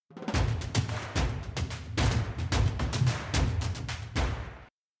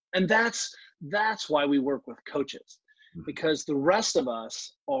And that's why we work with coaches, because the rest of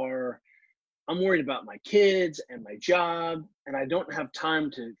us are, I'm worried about my kids and my job, and I don't have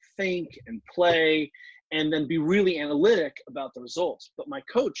time to think and play and then be really analytic about the results. But my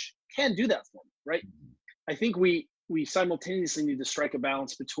coach can do that for me, right? I think we simultaneously need to strike a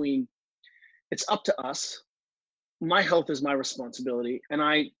balance between, it's up to us. My health is my responsibility, and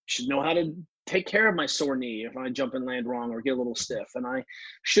I should know how to take care of my sore knee if I jump and land wrong or get a little stiff. And I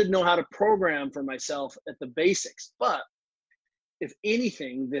should know how to program for myself at the basics. But if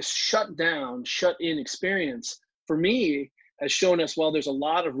anything, this shut down, shut in experience for me has shown us, well, there's a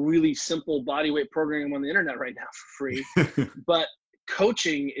lot of really simple bodyweight programming on the internet right now for free, but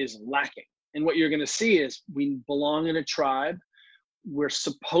coaching is lacking. And what you're going to see is we belong in a tribe. We're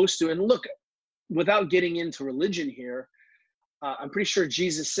supposed to, and look, without getting into religion here, I'm pretty sure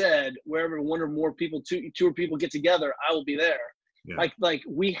Jesus said, wherever one or more people, two or people get together, I will be there. Yeah. Like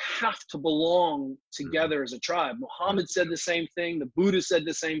we have to belong together as a tribe. Muhammad said the same thing. The Buddha said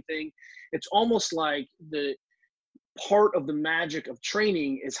the same thing. It's almost like the part of the magic of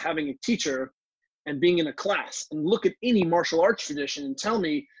training is having a teacher and being in a class. And look at any martial arts tradition and tell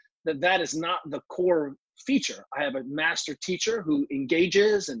me that that is not the core feature. I have a master teacher who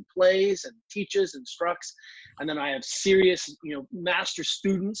engages and plays and teaches, instructs. And then I have serious, master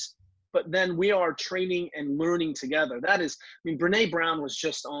students. But then we are training and learning together. That is, Brene Brown was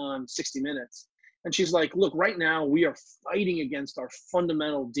just on 60 Minutes. And she's like, look, right now we are fighting against our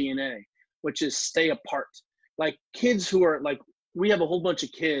fundamental DNA, which is stay apart. Like kids who are like, we have a whole bunch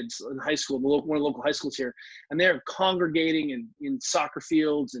of kids in high school, one of the local high schools here, and they're congregating in soccer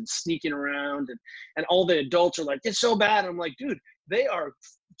fields and sneaking around. And all the adults are like, it's so bad. I'm like, dude, they are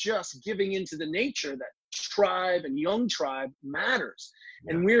just giving into the nature that tribe and young tribe matters.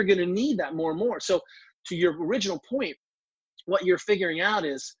 Yeah. And we're going to need that more and more. So to your original point, what you're figuring out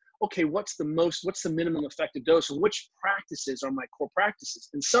is, okay, what's the minimum effective dose, and which practices are my core practices?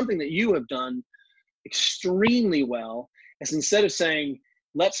 And something that you have done extremely well is, instead of saying,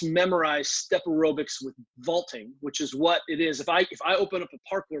 let's memorize step aerobics with vaulting, which is what it is. If I open up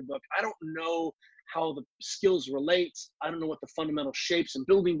a parkour book, I don't know how the skills relate. I don't know what the fundamental shapes and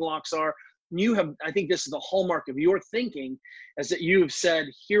building blocks are. You have, I think this is the hallmark of your thinking, is that you have said,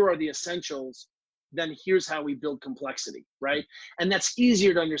 here are the essentials, then here's how we build complexity, right? And that's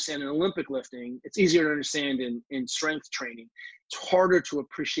easier to understand in Olympic lifting. It's easier to understand in strength training. It's harder to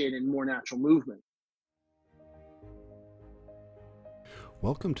appreciate in more natural movement.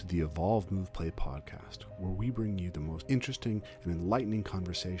 Welcome to the Evolve Move Play podcast, where we bring you the most interesting and enlightening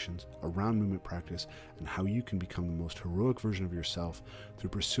conversations around movement practice and how you can become the most heroic version of yourself through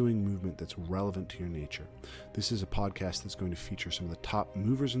pursuing movement that's relevant to your nature. This is a podcast that's going to feature some of the top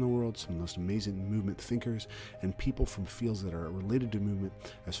movers in the world, some of the most amazing movement thinkers, and people from fields that are related to movement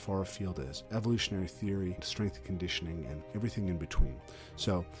as far afield as evolutionary theory, strength and conditioning, and everything in between.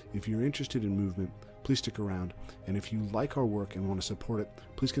 So if you're interested in movement, please stick around. And if you like our work and want to support it,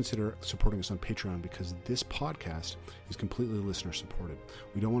 please consider supporting us on Patreon, because this podcast is completely listener supported.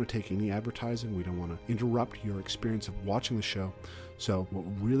 We don't want to take any advertising. We don't want to interrupt your experience of watching the show. So what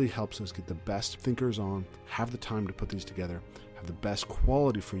really helps us get the best thinkers on, have the time to put these together, have the best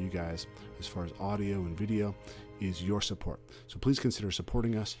quality for you guys as far as audio and video, is your support. So please consider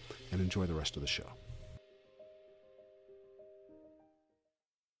supporting us and enjoy the rest of the show.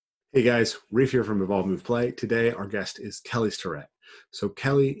 Hey guys, Rafe here from Evolve Move Play. Today our guest is Kelly Starrett. So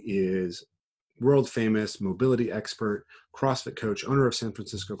Kelly is world famous mobility expert, CrossFit coach, owner of San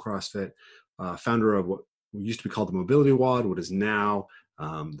Francisco CrossFit, founder of what used to be called the Mobility WOD, what is now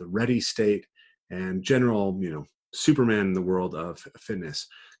the Ready State, and general, Superman in the world of fitness.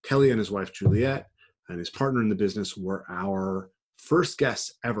 Kelly and his wife Juliet and his partner in the business were our first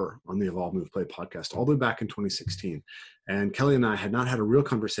guests ever on the Evolve Move Play podcast, all the way back in 2016. And Kelly and I had not had a real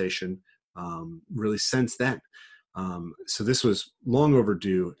conversation really since then. So this was long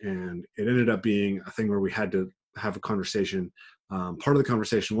overdue, and it ended up being a thing where we had to have a conversation, part of the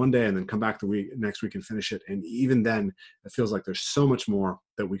conversation one day, and then come back the next week and finish it. And even then, it feels like there's so much more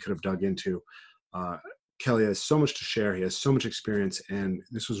that we could have dug into. Kelly has so much to share. He has so much experience, and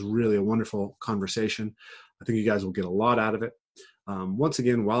this was really a wonderful conversation. I think you guys will get a lot out of it. Once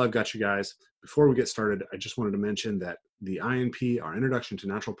again, while I've got you guys, before we get started, I just wanted to mention that the INP, our Introduction to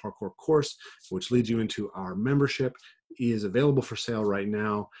Natural Parkour course, which leads you into our membership, is available for sale right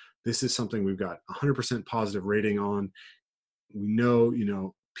now. This is something we've got 100% positive rating on. We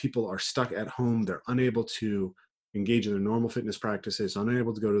know, people are stuck at home. They're unable to engage in their normal fitness practices,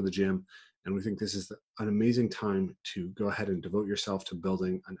 unable to go to the gym. And we think this is an amazing time to go ahead and devote yourself to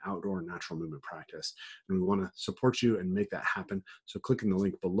building an outdoor natural movement practice. And we want to support you and make that happen. So click the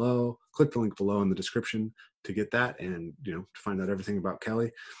link below in the description to get that and, to find out everything about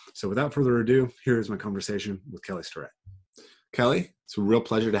Kelly. So without further ado, here is my conversation with Kelly Starrett. Kelly, it's a real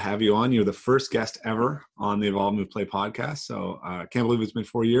pleasure to have you on. You're the first guest ever on the Evolve Move Play podcast. So I can't believe it's been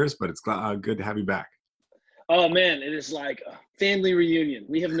 4 years, but it's good to have you back. Oh man, it is like a family reunion.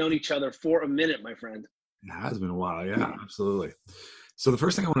 We have known each other for a minute, my friend. It has been a while. Yeah, absolutely. So the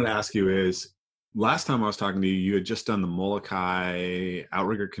first thing I wanted to ask you is, last time I was talking to you, you had just done the Molokai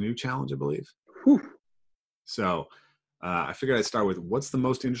Outrigger Canoe Challenge, I believe. Whew. So I figured I'd start with, what's the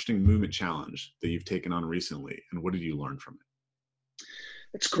most interesting movement challenge that you've taken on recently, and what did you learn from it?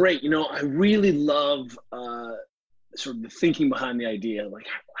 It's great. I really love sort of the thinking behind the idea. Like,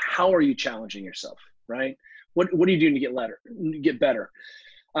 how are you challenging yourself, right? What are you doing to get better?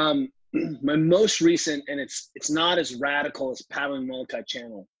 My most recent, and it's not as radical as paddling Molokai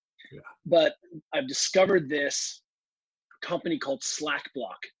Channel, but I've discovered this company called Slack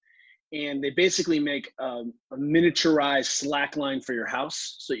Block, and they basically make a miniaturized slack line for your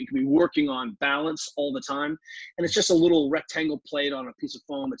house, so you can be working on balance all the time. And it's just a little rectangle plate on a piece of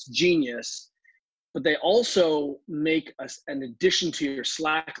foam. It's genius. But they also make an addition to your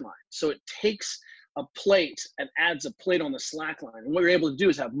slack line, so it takes a plate and adds a plate on the slack line. And what you're able to do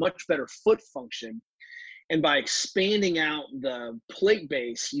is have much better foot function. And by expanding out the plate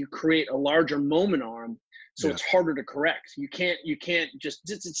base, you create a larger moment arm. So it's harder to correct. You can't just,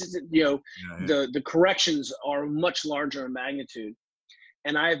 the corrections are much larger in magnitude.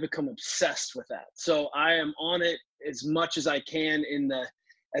 And I have become obsessed with that. So I am on it as much as I can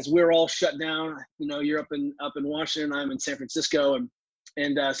as we're all shut down. You're up in Washington, I'm in San Francisco.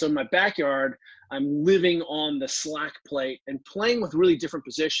 And so in my backyard, I'm living on the slack plate and playing with really different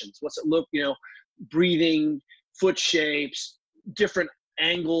positions. What's it look, breathing, foot shapes, different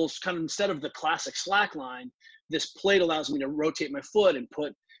angles. Kind of instead of the classic slack line, this plate allows me to rotate my foot and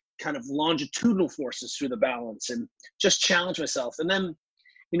put kind of longitudinal forces through the balance and just challenge myself. And then,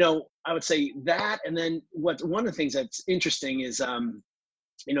 I would say that. And then one of the things that's interesting is,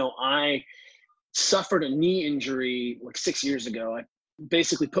 I suffered a knee injury like 6 years ago. I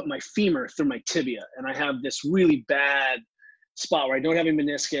basically put my femur through my tibia, and I have this really bad spot where I don't have a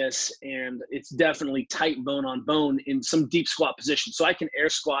meniscus, and it's definitely tight bone on bone in some deep squat position. So I can air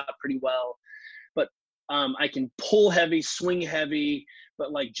squat pretty well, but I can pull heavy, swing heavy,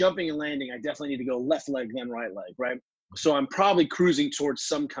 but like jumping and landing, I definitely need to go left leg, then right leg, right? So I'm probably cruising towards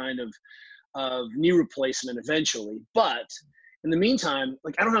some kind of knee replacement eventually. But in the meantime,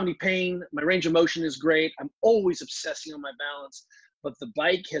 like, I don't have any pain. My range of motion is great. I'm always obsessing on my balance. But the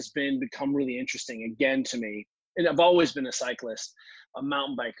bike has become really interesting again to me. And I've always been a cyclist, a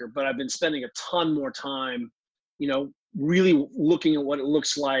mountain biker, but I've been spending a ton more time, really looking at what it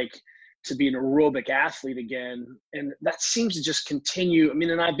looks like to be an aerobic athlete again. And that seems to just continue. I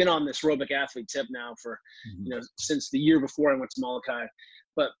mean, and I've been on this aerobic athlete tip now for, since the year before I went to Molokai.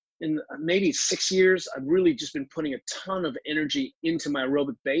 But in maybe 6 years, I've really just been putting a ton of energy into my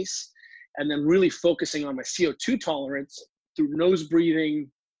aerobic base, and then really focusing on my CO2 tolerance through nose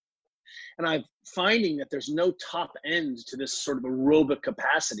breathing. And I'm finding that there's no top end to this sort of aerobic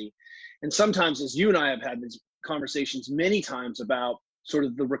capacity. And sometimes, as you and I have had these conversations many times about sort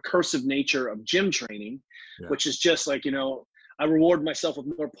of the recursive nature of gym training, which is just like, I reward myself with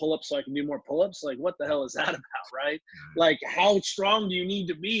more pull-ups so I can do more pull-ups. Like, what the hell is that about, right? Like, how strong do you need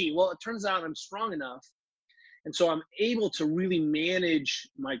to be? Well, it turns out I'm strong enough. And so I'm able to really manage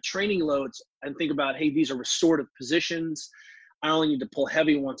my training loads and think about, hey, these are restorative positions. I only need to pull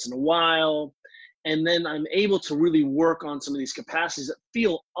heavy once in a while. And then I'm able to really work on some of these capacities that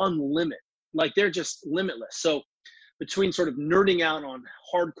feel unlimited, like they're just limitless. So between sort of nerding out on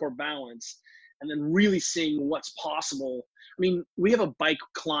hardcore balance and then really seeing what's possible. I mean, we have a bike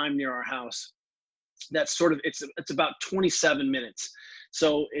climb near our house that's sort of, it's about 27 minutes.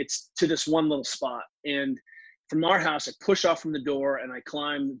 So it's to this one little spot. And from our house, I push off from the door and I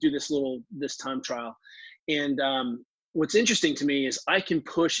climb, do this time trial. And what's interesting to me is I can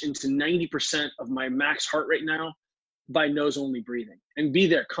push into 90% of my max heart rate now by nose only breathing and be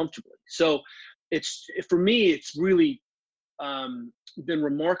there comfortably. So for me, it's really been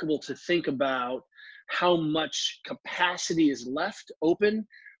remarkable to think about how much capacity is left open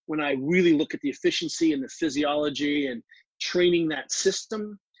when I really look at the efficiency and the physiology and training that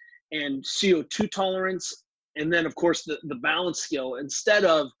system and CO2 tolerance. And then, of course, the balance skill. Instead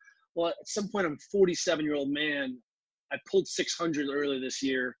of, well, at some point, I'm a 47-year-old man. I pulled 600 earlier this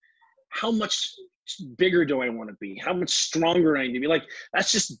year. How much bigger do I want to be? How much stronger I need to be? Like,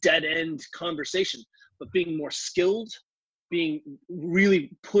 that's just dead end conversation. But being more skilled, being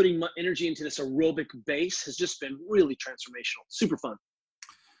really putting my energy into this aerobic base has just been really transformational. Super fun.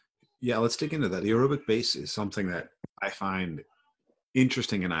 Yeah, let's dig into that. The aerobic base is something that I find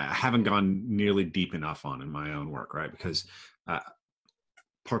interesting, and I haven't gone nearly deep enough on in my own work, right? Because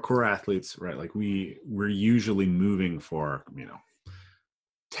parkour athletes, right, like we're usually moving for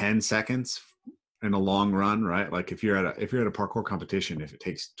 10 seconds in a long run, right? Like if you're at a parkour competition, if it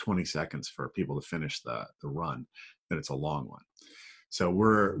takes 20 seconds for people to finish the run, then it's a long one. So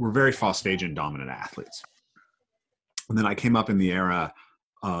we're very phosphagen dominant athletes. And then I came up in the era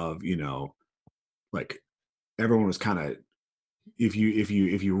of, like everyone was kind of, if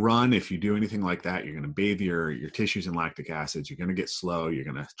you run, if you do anything like that, you're going to bathe your tissues in lactic acids. You're going to get slow. You're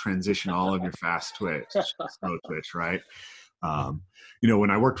going to transition all of your fast twitch, slow twitch, right? When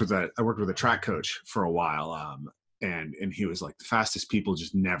I worked with a track coach for a while, and he was like, the fastest people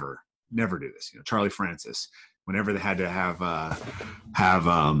just never do this. Charlie Francis, whenever they had to have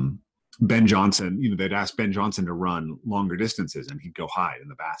Ben Johnson, they'd ask Ben Johnson to run longer distances, and he'd go hide in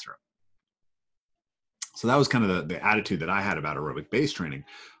the bathroom. So that was kind of the attitude that I had about aerobic base training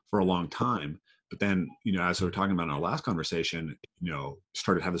for a long time. But then, as we were talking about in our last conversation,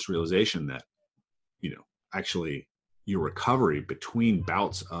 started to have this realization that, actually your recovery between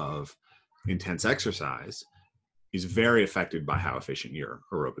bouts of intense exercise is very affected by how efficient your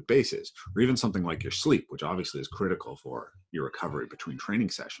aerobic base is, or even something like your sleep, which obviously is critical for your recovery between training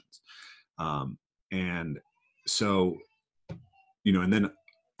sessions. And so, and then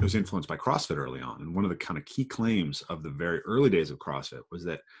it was influenced by CrossFit early on. And one of the kind of key claims of the very early days of CrossFit was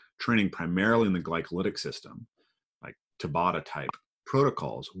that training primarily in the glycolytic system, like Tabata type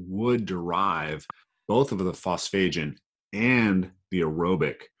protocols, would derive both of the phosphagen and the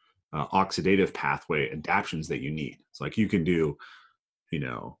aerobic oxidative pathway adaptations that you need. It's like you can do,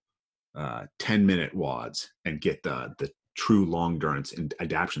 10-minute WODs and get the true long endurance and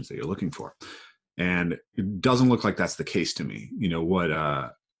adaptations that you're looking for. And it doesn't look like that's the case to me. What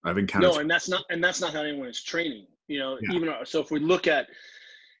I've encountered. No, and that's not how anyone is training. Yeah. So if we look at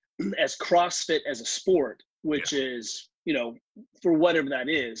as CrossFit as a sport, which is, for whatever that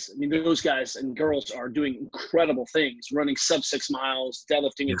is, I mean, those guys and girls are doing incredible things, running sub 6 miles,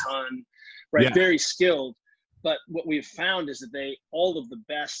 deadlifting a ton, right? Yeah. Very skilled. But what we've found is that all of the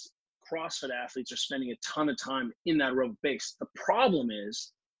best CrossFit athletes are spending a ton of time in that aerobic base. The problem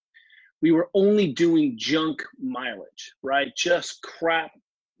is we were only doing junk mileage, right? Just crap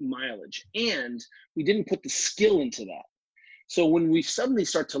mileage. And we didn't put the skill into that. So when we suddenly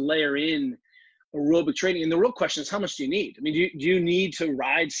start to layer in aerobic training, and the real question is, how much do you need? I mean, do you need to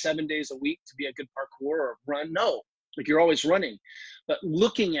ride 7 days a week to be a good parkour or run? No, like you're always running. But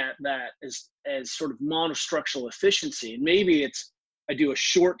looking at that as sort of monostructural efficiency, and maybe I do a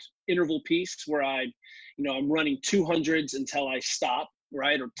short interval piece where I'm running 200s until I stop,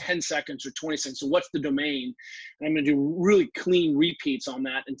 right? Or 10 seconds or 20 seconds. So what's the domain? And I'm going to do really clean repeats on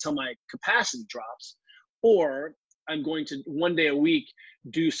that until my capacity drops. Or I'm going to one day a week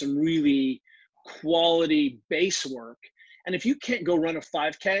do some really quality base work. And if you can't go run a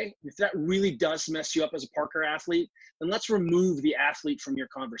 5K, if that really does mess you up as a parkour athlete, then let's remove the athlete from your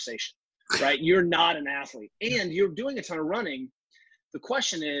conversation, right? You're not an athlete and you're doing a ton of running. The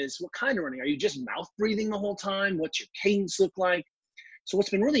question is, what kind of running? Are you just mouth breathing the whole time? What's your cadence look like? So what's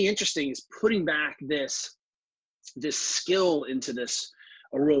been really interesting is putting back this skill into this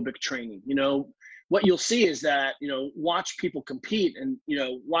aerobic training. What you'll see is that, watch people compete and,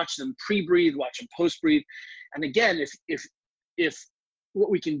 watch them pre-breathe, watch them post-breathe. And again, if what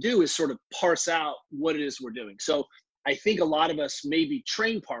we can do is sort of parse out what it is we're doing. So I think a lot of us maybe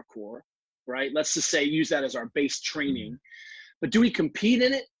train parkour, right? Let's just say use that as our base training. But do we compete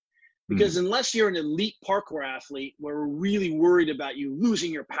in it? Because unless you're an elite parkour athlete where we're really worried about you losing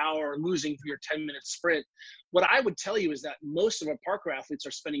your power or losing your 10-minute sprint, what I would tell you is that most of our parkour athletes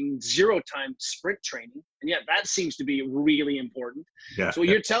are spending 0 time sprint training. And yet that seems to be really important. Yeah. So what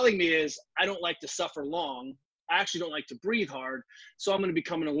you're telling me is I don't like to suffer long. I actually don't like to breathe hard. So I'm going to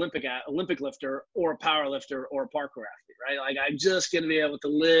become an Olympic lifter or a power lifter or a parkour athlete, right? Like I'm just going to be able to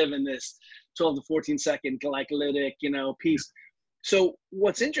live in this 12 to 14 second glycolytic, piece. So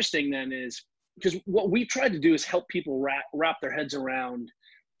what's interesting then is, because what we tried to do is help people wrap their heads around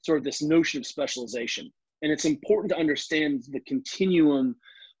sort of this notion of specialization. And it's important to understand the continuum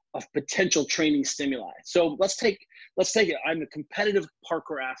of potential training stimuli. So let's take it. I'm a competitive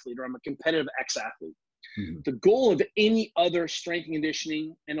parkour athlete, or I'm a competitive ex-athlete. The goal of any other strength and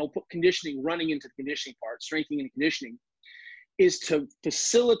conditioning, and I'll put conditioning running into the conditioning part, strengthening and conditioning, is to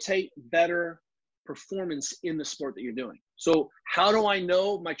facilitate better performance in the sport that you're doing. So how do I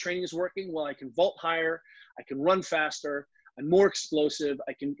know my training is working? Well, I can vault higher, I can run faster, I'm more explosive,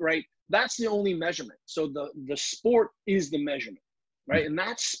 I can, right? That's the only measurement. So the sport is the measurement, right? And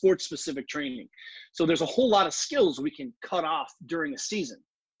that's sport specific training. So there's a whole lot of skills we can cut off during a season.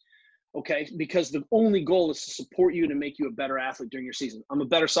 Okay, because the only goal is to support you to make you a better athlete during your season. I'm a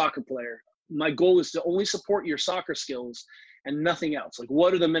better soccer player. My goal is to only support your soccer skills and nothing else. Like,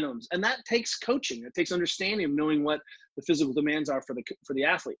 what are the minimums? And that takes coaching. It takes understanding of knowing what the physical demands are for the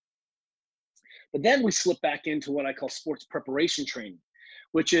athlete. But then we slip back into what I call sports preparation training,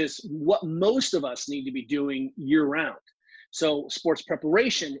 which is what most of us need to be doing year round. So sports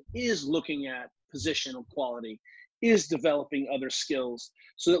preparation is looking at positional quality, is developing other skills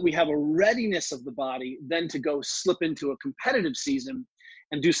so that we have a readiness of the body then to go slip into a competitive season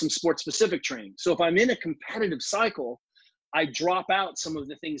and do some sports specific training. So if I'm in a competitive cycle, I drop out some of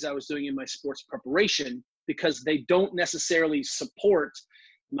the things I was doing in my sports preparation because they don't necessarily support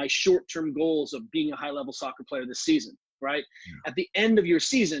my short-term goals of being a high-level soccer player this season, right? Yeah. At the end of your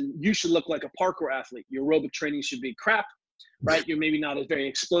season, you should look like a parkour athlete. Your aerobic training should be crap, right? You're maybe not as very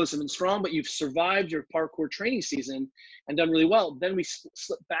explosive and strong, but you've survived your parkour training season and done really well. Then we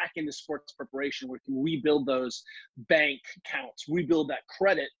slip back into sports preparation where we can rebuild those bank accounts, rebuild that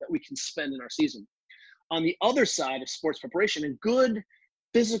credit that we can spend in our season. On the other side of sports preparation, and good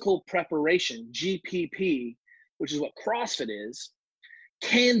physical preparation, GPP, which is what CrossFit is,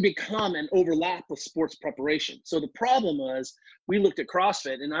 can become an overlap with sports preparation. So the problem was we looked at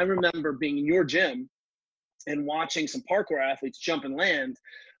CrossFit, and I remember being in your gym and watching some parkour athletes jump and land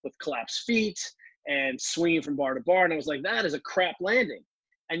with collapsed feet and swinging from bar to bar. And I was like, that is a crap landing.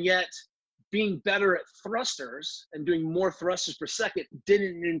 And yet being better at thrusters and doing more thrusters per second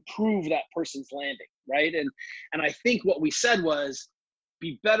didn't improve that person's landing, right? And I think what we said was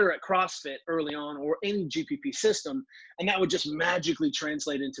be better at CrossFit early on or any GPP system, and that would just magically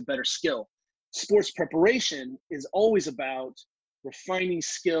translate into better skill. Sports preparation is always about refining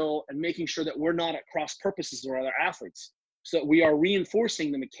skill and making sure that we're not at cross purposes with other athletes, so that we are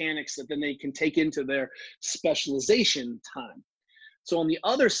reinforcing the mechanics that then they can take into their specialization time. So on the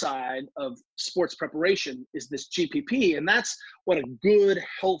other side of sports preparation is this GPP, and that's what a good,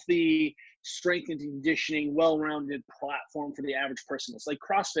 healthy, strength and conditioning, well-rounded platform for the average person is. Like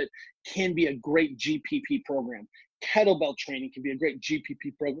CrossFit can be a great GPP program. Kettlebell training can be a great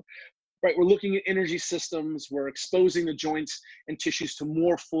GPP program. Right, we're looking at energy systems, we're exposing the joints and tissues to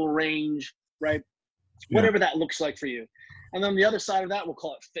more full range, right? Yeah. Whatever that looks like for you. And then the other side of that, we'll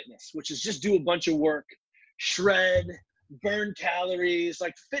call it fitness, which is just do a bunch of work, shred, burn calories,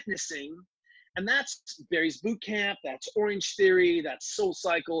 like fitnessing. And that's Barry's Boot Camp, that's Orange Theory, that's Soul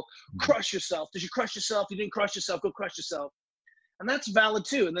Cycle. Crush yourself. Did you crush yourself? You didn't crush yourself, go crush yourself. And that's valid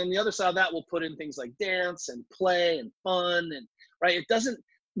too. And then the other side of that, we'll put in things like dance and play and fun, and right, it doesn't,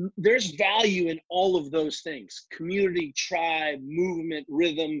 there's value in all of those things: community, tribe, movement,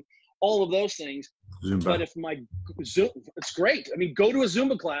 rhythm, all of those things. Zumba. But if it's great. I mean, go to a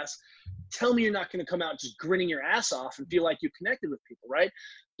Zumba class, tell me you're not going to come out just grinning your ass off and feel like you connected with people, right?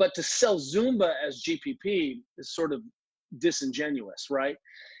 But to sell Zumba as GPP is sort of disingenuous, right?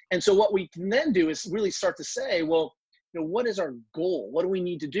 And so what we can then do is really start to say, well, you know, what is our goal? What do we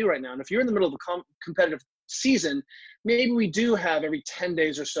need to do right now? And if you're in the middle of a competitive season, maybe we do have every 10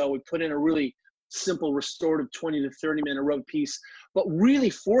 days or so, we put in a really simple restorative 20 to 30 minute aerobic piece, but really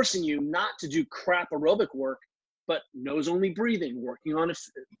forcing you not to do crap aerobic work, but nose only breathing, working on a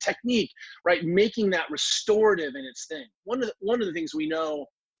technique, right? Making that restorative in its thing. One of the things we know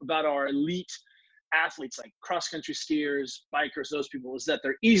about our elite athletes, like cross-country skiers, bikers, those people, is that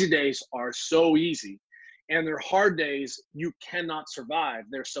their easy days are so easy and their hard days, you cannot survive.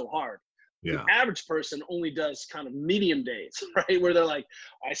 They're so hard. Yeah. The average person only does kind of medium days, right? Where they're like,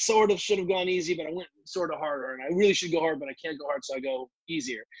 I sort of should have gone easy, but I went sort of harder, and I really should go hard, but I can't go hard, so I go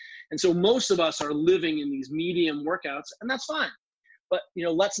easier. And so most of us are living in these medium workouts, and that's fine. But, you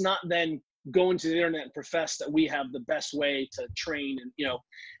know, let's not then go into the internet and profess that we have the best way to train. And, you know,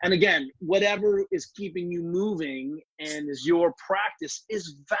 and again, whatever is keeping you moving and is your practice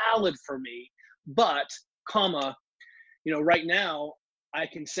is valid for me, but, you know, right now, I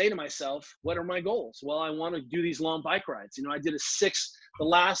can say to myself, what are my goals? Well, I want to do these long bike rides. You know, I did the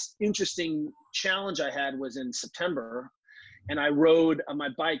last interesting challenge I had was in September, and I rode on my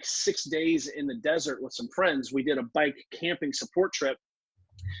bike 6 days in the desert with some friends. We did a bike camping support trip,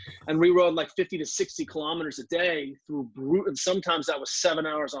 and we rode like 50 to 60 kilometers a day through and sometimes that was 7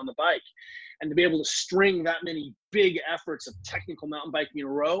 hours on the bike. And to be able to string that many big efforts of technical mountain biking in a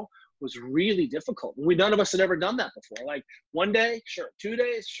row was really difficult. None of us had ever done that before. Like 1 day, sure. 2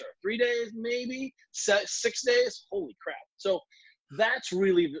 days, sure. 3 days, maybe. 6 days, holy crap. So that's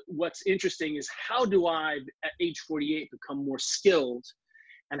really what's interesting is how do I, at age 48, become more skilled?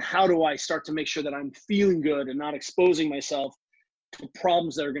 And how do I start to make sure that I'm feeling good and not exposing myself to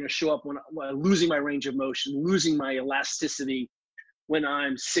problems that are going to show up when I'm losing my range of motion, losing my elasticity when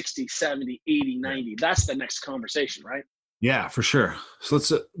I'm 60, 70, 80, 90. That's the next conversation, right? Yeah, for sure. So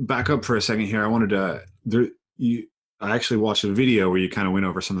let's back up for a second here. I wanted to, I actually watched a video where you kind of went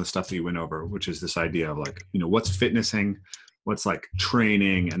over some of the stuff that you went over, which is this idea of like, what's fitnessing, what's like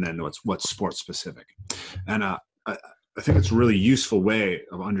training, and then what's sports specific. And I think it's a really useful way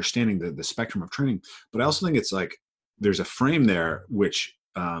of understanding the spectrum of training. But I also think it's like there's a frame there which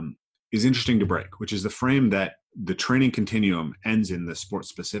is interesting to break, which is the frame that the training continuum ends in the sport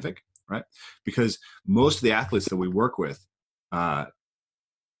specific, right? Because most of the athletes that we work with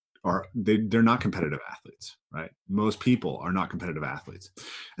they're not competitive athletes, right? Most people are not competitive athletes.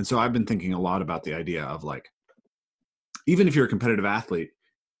 And so I've been thinking a lot about the idea of like, even if you're a competitive athlete,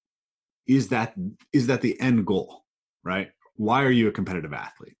 is that the end goal, right? Why are you a competitive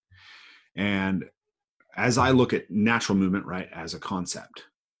athlete? And as I look at natural movement, right, as a concept,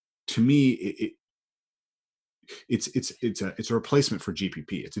 to me, it's a replacement for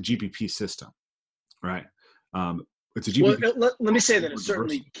GPP. It's a GPP system, right? It's a GPP. Well, let me say that it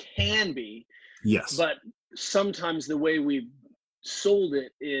certainly can be. Yes. But sometimes the way we've sold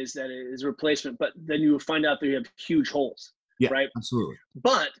it is that it is a replacement, but then you will find out that you have huge holes. Yeah, right? Absolutely.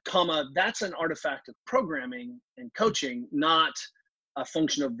 But, that's an artifact of programming and coaching, not a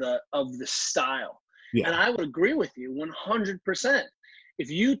function of the style. Yeah. And I would agree with you 100%. If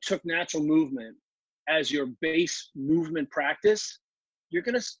you took natural movement as your base movement practice, you're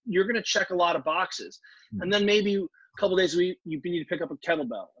gonna check a lot of boxes. Mm-hmm. And then maybe a couple days a week you need to pick up a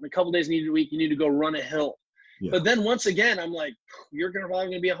kettlebell, and a couple days a week you need to go run a hill. Yeah. But then once again, I'm like, you're probably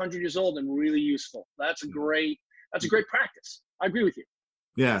gonna be 100 years old and really useful. That's a great practice. I agree with you.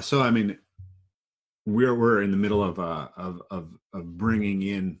 Yeah. So I mean, we're in the middle of bringing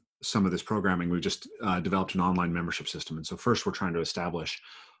in some of this programming. We just developed an online membership system, and so first we're trying to establish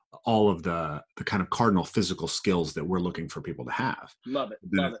all of the kind of cardinal physical skills that we're looking for people to have. Love it.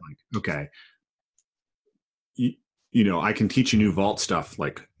 Then Love it. Like, okay, I can teach you new vault stuff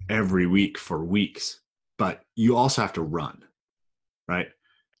like every week for weeks, but you also have to run, right?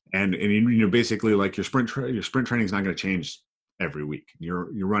 And basically like your sprint training is not going to change every week. Your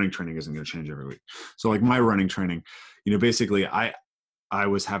running training isn't going to change every week. So like my running training, basically I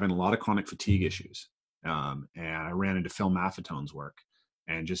was having a lot of chronic fatigue issues, and I ran into Phil Maffetone's work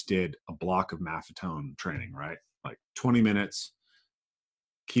and just did a block of Maffetone training, right? Like 20 minutes,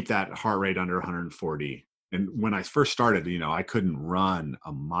 keep that heart rate under 140. And when I first started, I couldn't run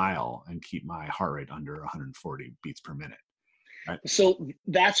a mile and keep my heart rate under 140 beats per minute. Right? So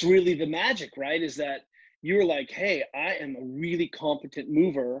that's really the magic, right? Is that you were like, hey, I am a really competent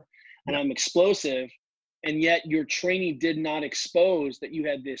mover and I'm explosive. And yet your training did not expose that you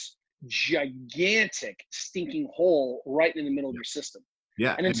had this gigantic stinking hole right in the middle of your system.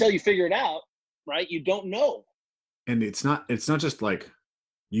 Yeah. And until you figure it out, right, you don't know. And it's not just like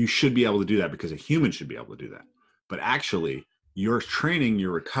you should be able to do that because a human should be able to do that. But actually your training,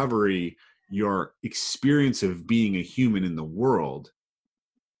 your recovery, your experience of being a human in the world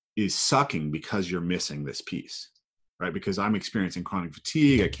is sucking because you're missing this piece, right? Because I'm experiencing chronic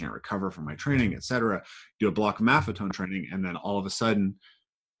fatigue, I can't recover from my training, etc. Do a block of Maffetone training, and then all of a sudden,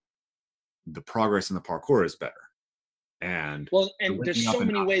 the progress in the parkour is better. And there's so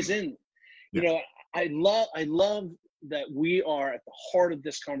many ways in. I love that we are at the heart of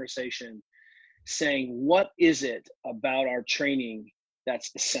this conversation, saying what is it about our training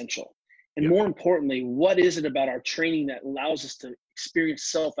that's essential. And more importantly, what is it about our training that allows us to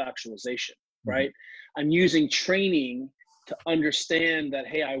experience self-actualization, right? Mm-hmm. I'm using training to understand that,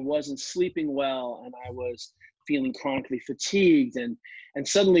 hey, I wasn't sleeping well and I was feeling chronically fatigued. And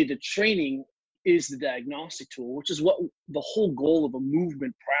suddenly the training is the diagnostic tool, which is what the whole goal of a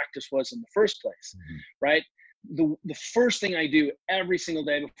movement practice was in the first place, right? The first thing I do every single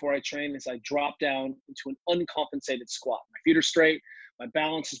day before I train is I drop down into an uncompensated squat. My feet are straight. My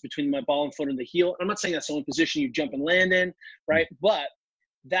balance is between my ball and foot and the heel. I'm not saying that's the only position you jump and land in, right? But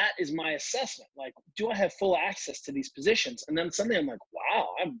that is my assessment. Like, do I have full access to these positions? And then suddenly I'm like, wow,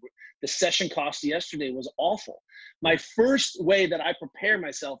 the session cost yesterday was awful. My first way that I prepare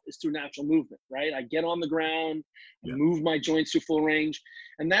myself is through natural movement, right? I get on the ground, move my joints to full range.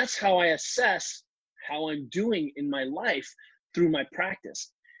 And that's how I assess how I'm doing in my life through my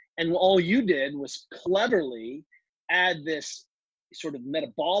practice. And all you did was cleverly add this sort of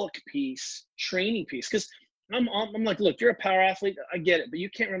metabolic piece, training piece. Because I'm like, look, you're a power athlete. I get it, but you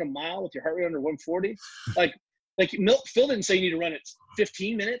can't run a mile with your heart rate under 140. Like Phil didn't say you need to run it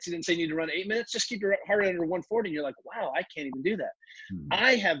 15 minutes. He didn't say you need to run 8 minutes. Just keep your heart rate under 140. And you're like, wow, I can't even do that. Hmm.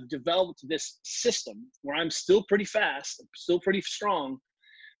 I have developed this system where I'm still pretty fast, still pretty strong,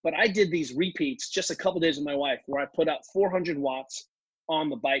 but I did these repeats just a couple days with my wife where I put out 400 watts on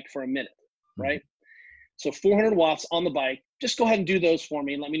the bike for a minute, right? So 400 watts on the bike. Just go ahead and do those for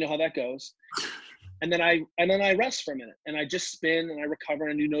me and let me know how that goes. And then I rest for a minute and I just spin and I recover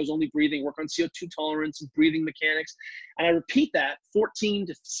and I do nose only breathing, work on CO2 tolerance and breathing mechanics. And I repeat that 14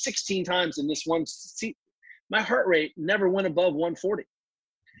 to 16 times in this one. See, my heart rate never went above 140.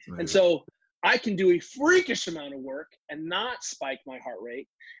 And so I can do a freakish amount of work and not spike my heart rate.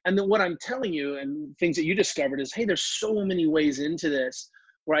 And then what I'm telling you and things that you discovered is, hey, there's so many ways into this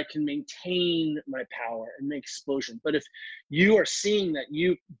where I can maintain my power and make explosion. But if you are seeing that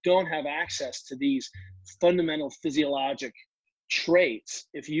you don't have access to these fundamental physiologic traits,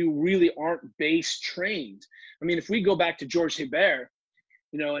 if you really aren't base trained, I mean, if we go back to Georges Hébert,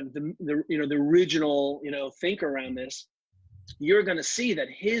 and the original, thinker around this, you're going to see that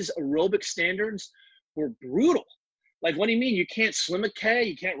his aerobic standards were brutal. Like, what do you mean? You can't swim a K,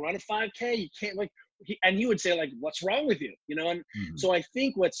 you can't run a 5K, you can't and he would say, like, what's wrong with you? And so I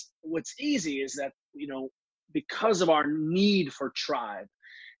think what's easy is that, because of our need for tribe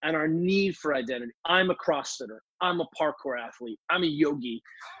and our need for identity, I'm a CrossFitter, I'm a parkour athlete, I'm a yogi.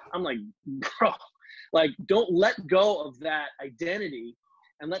 I'm like, bro, like, don't let go of that identity.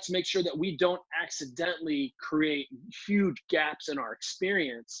 And let's make sure that we don't accidentally create huge gaps in our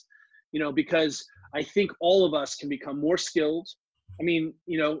experience, because I think all of us can become more skilled. I mean,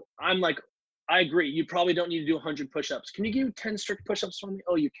 I'm like, I agree. You probably don't need to do 100 push-ups. Can you do 10 strict push-ups for me?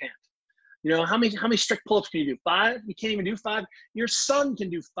 Oh, you can't. How many strict pull-ups can you do? 5? You can't even do 5. Your son can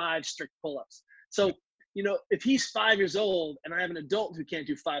do 5 strict pull-ups. So, if he's 5 years old and I have an adult who can't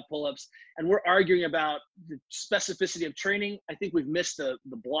do 5 pull-ups and we're arguing about the specificity of training, I think we've missed the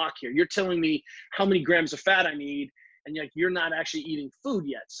block here. You're telling me how many grams of fat I need, and you're not actually eating food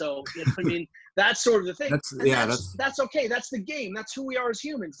yet. So, I mean, that's sort of the thing. That's okay. That's the game. That's who we are as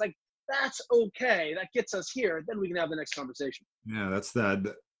humans. Like, that's okay. That gets us here. Then we can have the next conversation. Yeah, that's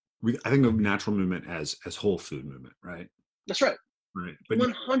that. I think of natural movement as whole food movement, right? That's right. Right. But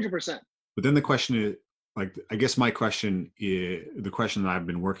 100%. But then the question is, like, I guess my question is, the question that I've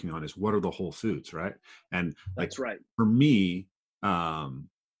been working on is, what are the whole foods, right? And that's right. For me,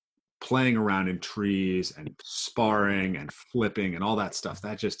 playing around in trees and sparring and flipping and all that stuff,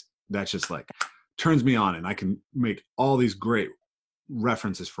 that's just like turns me on, and I can make all these great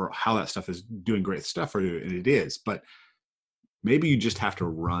references for how that stuff is doing great stuff for you, and it is. But maybe you just have to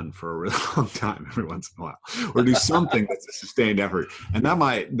run for a really long time every once in a while, or do something that's a sustained effort, and that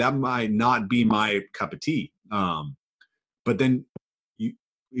might not be my cup of tea. But then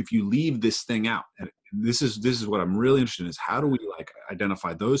if you leave this thing out, and this is what I'm really interested in, is how do we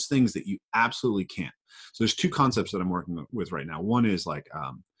identify those things that you absolutely can't. So there's 2 concepts that I'm working with right now. One is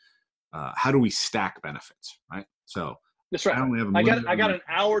how do we stack benefits, right? So that's right. I got an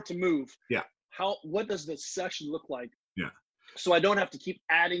hour to move. Yeah. What does the session look like? Yeah. So I don't have to keep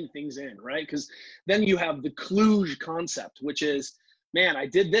adding things in, right? Because then you have the kludge concept, which is, man, I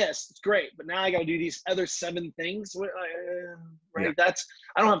did this, it's great, but now I got to do these other 7 things, right? Yeah.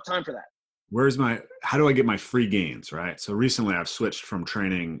 I don't have time for that. How do I get my free gains, right? So recently I've switched from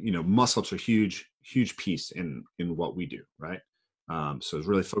training, muscle ups are huge piece in what we do, right? So it's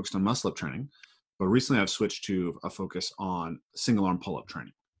really focused on muscle up training. But recently I've switched to a focus on single arm pull-up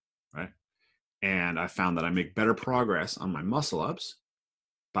training, right? And I found that I make better progress on my muscle ups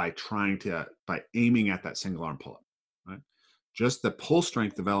by aiming at that single arm pull-up, right? Just the pull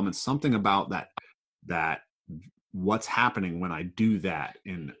strength development, something about that what's happening when I do that.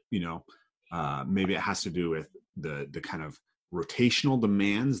 And, maybe it has to do with the kind of rotational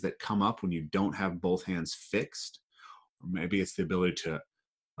demands that come up when you don't have both hands fixed, or maybe it's the ability to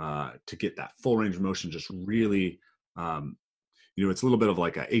get that full range of motion, just really, it's a little bit of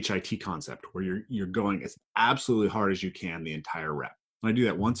like a HIT concept where you're going as absolutely hard as you can the entire rep. And I do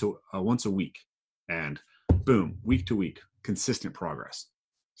that once a week, and boom, week to week, consistent progress.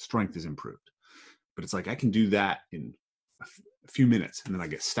 Strength is improved. But it's like I can do that in a few minutes, and then I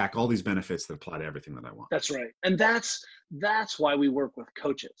stack all these benefits that apply to everything that I want. That's right. And that's why we work with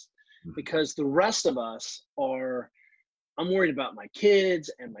coaches, because the rest of us I'm worried about my kids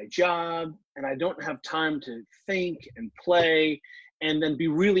and my job, and I don't have time to think and play and then be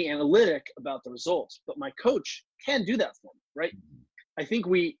really analytic about the results. But my coach can do that for me, right? I think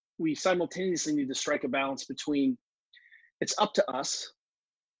we simultaneously need to strike a balance between, it's up to us.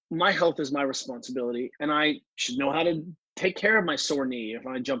 My health is my responsibility, and I should know how to take care of my sore knee if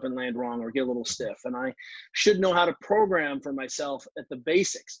I jump and land wrong or get a little stiff. And I should know how to program for myself at the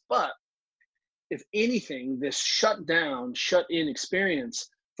basics. But if anything, this shut down, shut in experience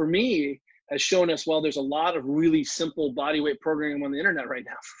for me has shown us, well, there's a lot of really simple body weight programming on the internet right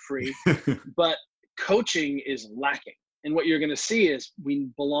now for free, but coaching is lacking. And what you're going to see is we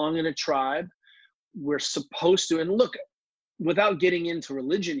belong in a tribe. We're supposed to, and look, without getting into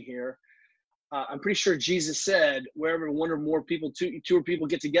religion here, I'm pretty sure Jesus said, wherever one or more people, two or people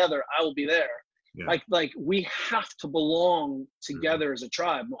get together, I will be there. Yeah. Like we have to belong together as a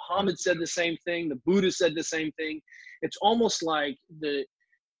tribe. Muhammad said the same thing. The Buddha said the same thing. It's almost like the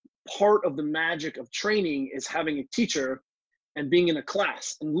part of the magic of training is having a teacher and being in a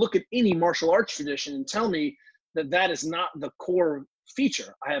class. And look at any martial arts tradition and tell me that that is not the core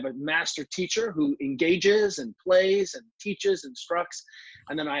feature. I have a master teacher who engages and plays and teaches, instructs,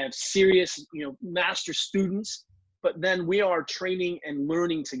 and then I have serious, master students. But then we are training and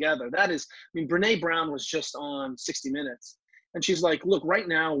learning together. That is, Brene Brown was just on 60 Minutes, and she's like, look, right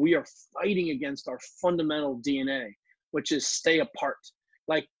now we are fighting against our fundamental DNA, which is stay apart.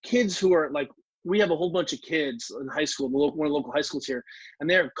 Like kids who are like, we have a whole bunch of kids in high school, one of the local high schools here, and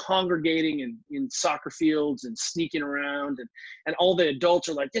they're congregating in soccer fields and sneaking around, and all the adults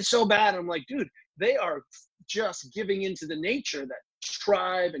are like, it's so bad. I'm like, dude, they are just giving into the nature that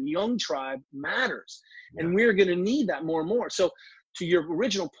tribe and young tribe matters. Yeah. And we're going to need that more and more. So to your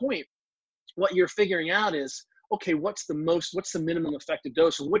original point, what you're figuring out is, okay, what's the minimum effective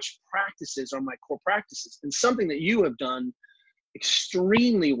dose, and which practices are my core practices? And something that you have done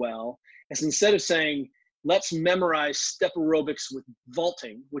extremely well is, instead of saying, let's memorize step aerobics with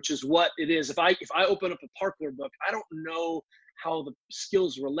vaulting, which is what it is. If I open up a parkour book, I don't know how the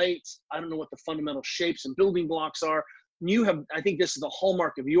skills relate. I don't know what the fundamental shapes and building blocks are. You have, I think this is the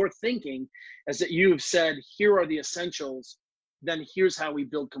hallmark of your thinking, is that you have said, here are the essentials, then here's how we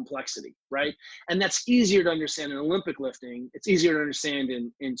build complexity, right? And that's easier to understand in Olympic lifting. It's easier to understand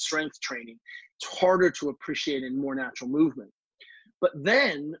in strength training. It's harder to appreciate in more natural movement. But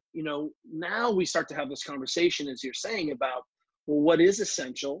then, now we start to have this conversation, as you're saying, about, well, what is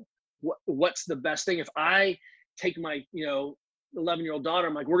essential? What's the best thing? If I take my, 11-year-old daughter,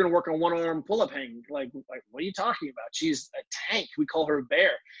 I'm like, we're going to work on one-arm pull-up hang. Like, what are you talking about? She's a tank. We call her a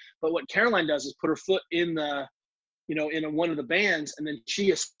bear. But what Caroline does is put her foot in the, in one of the bands, and then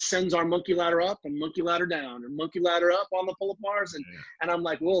she sends our monkey ladder up and monkey ladder down, and monkey ladder up on the pull-up bars. And I'm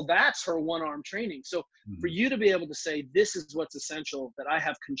like, well, that's her one-arm training. So for you to be able to say, this is what's essential, that I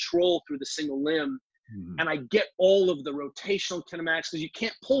have control through the single limb, and I get all of the rotational kinematics, because you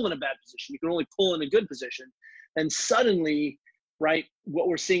can't pull in a bad position. You can only pull in a good position. And suddenly, right, what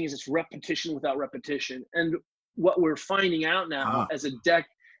we're seeing is it's repetition without repetition. And what we're finding out now as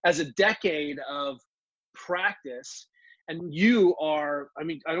a decade of practice, and you are, I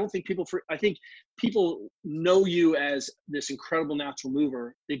think people know you as this incredible natural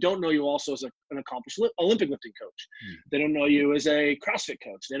mover. They don't know you also as an accomplished Olympic lifting coach. They don't know you as a CrossFit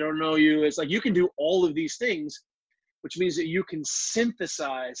coach. They don't know you as, like, you can do all of these things, which means that you can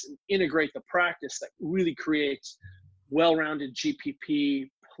synthesize and integrate the practice that really creates well-rounded GPP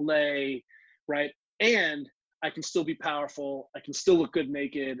play, right? And I can still be powerful. I can still look good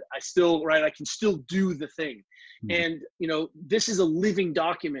naked. I can still do the thing. And, this is a living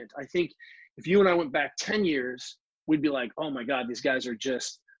document. I think if you and I went back 10 years, we'd be like, oh my God, these guys are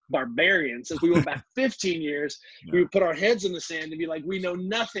just barbarians. If we went back 15 years, we would put our heads in the sand and be like, we know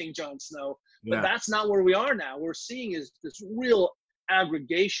nothing, Jon Snow. But that's not where we are now. We're seeing is this real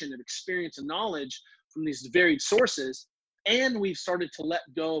aggregation of experience and knowledge from these varied sources. And we've started to let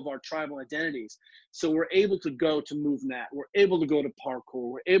go of our tribal identities. So we're able to go to MoveNat, we're able to go to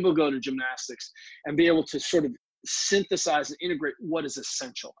parkour, we're able to go to gymnastics, and be able to sort of synthesize and integrate what is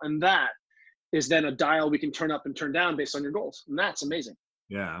essential. And that is then a dial we can turn up and turn down based on your goals. And that's amazing.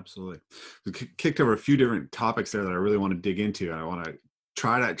 Yeah, absolutely. We kicked over a few different topics there that I really want to dig into. I want to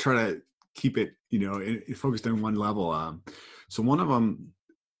try to keep it, focused on one level. So one of them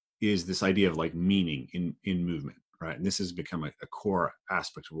is this idea of like meaning in movement. Right. And this has become a core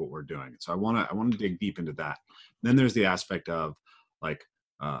aspect of what we're doing. So I want to dig deep into that. Then there's the aspect of like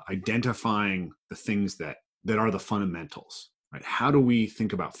identifying the things that are the fundamentals, right? How do we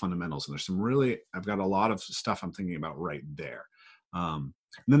think about fundamentals? And there's I've got a lot of stuff I'm thinking about right there. And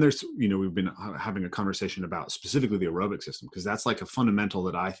then there's, we've been having a conversation about specifically the aerobic system, because that's like a fundamental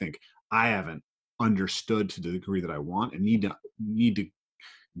that I think I haven't understood to the degree that I want, and need to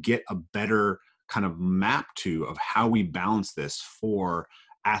get a better kind of map to of how we balance this for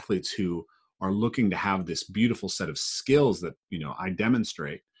athletes who are looking to have this beautiful set of skills that, I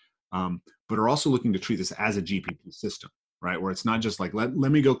demonstrate, but are also looking to treat this as a GPT system, right? Where it's not just like, let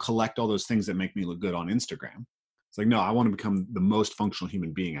me go collect all those things that make me look good on Instagram. It's like, no, I want to become the most functional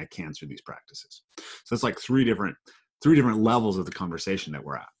human being I can through these practices. So it's like three different levels of the conversation that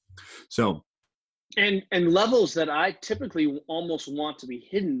we're at. So, and levels that I typically almost want to be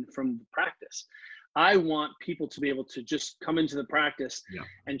hidden from the practice. I want people to be able to just come into the practice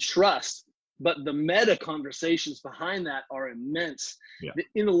and trust, but the meta conversations behind that are immense. The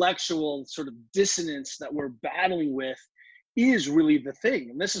intellectual sort of dissonance that we're battling with is really the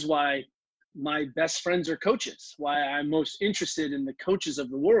thing. And this is why my best friends are coaches, why I'm most interested in the coaches of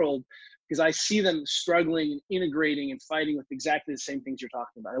the world, because I see them struggling and integrating and fighting with exactly the same things you're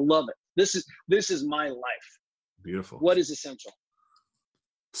talking about. I love it. This is my life. Beautiful. What is essential?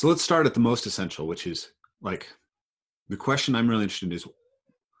 So let's start at the most essential, which is like, the question I'm really interested in is,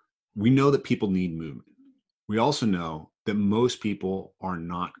 we know that people need movement. We also know that most people are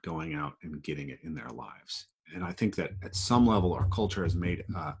not going out and getting it in their lives. And I think that at some level, our culture has made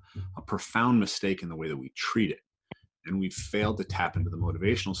a profound mistake in the way that we treat it. And we've failed to tap into the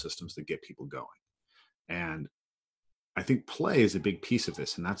motivational systems that get people going. And I think play is a big piece of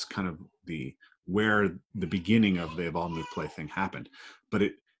this. And that's kind of where the beginning of the Evolve Move Play thing happened. But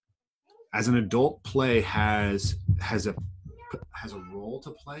as an adult, play has a role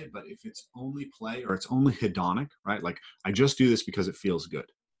to play, but if it's only play or it's only hedonic, right? Like, I just do this because it feels good.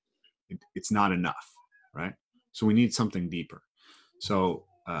 It's not enough, right? So we need something deeper. So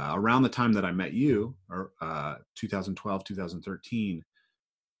around the time that I met you, or 2012, 2013,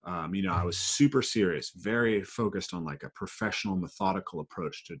 I was super serious, very focused on like a professional, methodical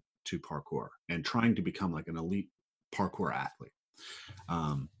approach to parkour and trying to become like an elite parkour athlete.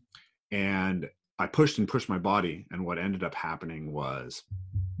 And I pushed my body, and what ended up happening was,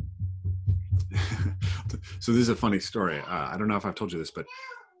 so this is a funny story. I don't know if I've told you this, but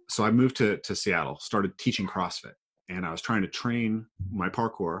so I moved to Seattle, started teaching CrossFit, and I was trying to train my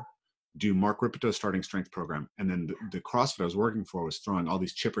parkour, do Mark Ripeto's starting strength program. And then the CrossFit I was working for was throwing all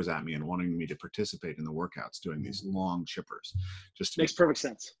these chippers at me and wanting me to participate in the workouts, doing these long chippers. Makes perfect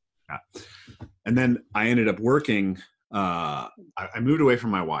sense. Yeah. And then I ended up working, I moved away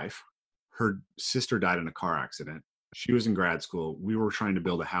from my wife. Her sister died in a car accident. She was in grad school. We were trying to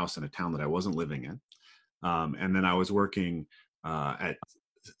build a house in a town that I wasn't living in. And then I was working at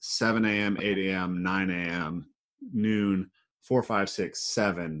 7 a.m., 8 a.m., 9 a.m., noon, 4, 5, 6,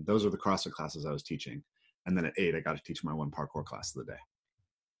 7. Those are the CrossFit classes I was teaching. And then at 8, I got to teach my one parkour class of the day.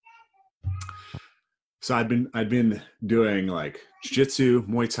 So I'd been doing like jiu-jitsu,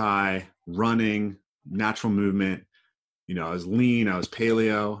 Muay Thai, running, natural movement. I was lean, I was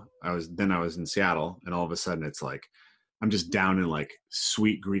paleo. I was in Seattle, and all of a sudden it's like, I'm just down in like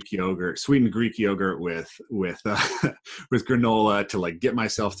sweetened Greek yogurt with with granola to like get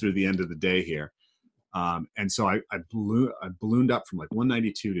myself through the end of the day here. And so I ballooned up from like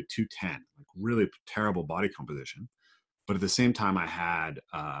 192 to 210, like really terrible body composition. But at the same time, I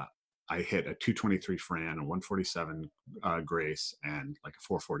hit a 223 Fran, a 147 Grace, and like a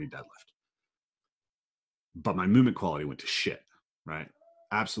 440 deadlift. But my movement quality went to shit, right?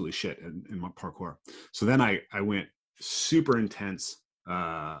 Absolutely shit in my parkour. So then I went super intense,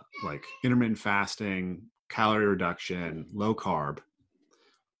 like intermittent fasting, calorie reduction, low carb.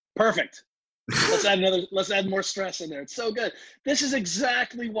 Perfect. Let's add more stress in there. It's so good. This is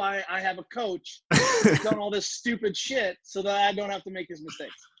exactly why I have a coach who's done all this stupid shit so that I don't have to make his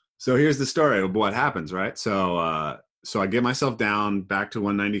mistakes. So here's the story of what happens, right? So I get myself down back to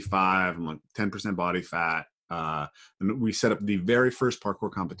 195. I'm like 10% body fat. And we set up the very first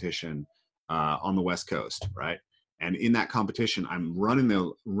parkour competition on the West Coast, right? And in that competition, I'm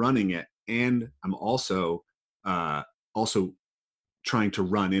running it, and I'm also trying to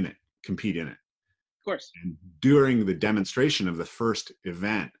run in it, compete in it. Of course. And during the demonstration of the first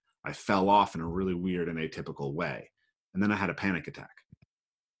event, I fell off in a really weird and atypical way, and then I had a panic attack.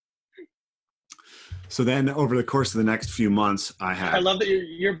 So then over the course of the next few months, I love that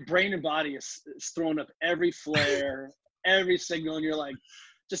your brain and body is throwing up every flare, every signal, and you're like,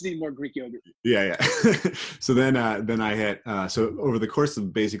 just need more Greek yogurt. Yeah. So then I hit, so over the course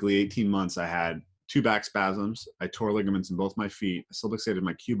of basically 18 months, I had 2 back spasms. I tore ligaments in both my feet. I subluxated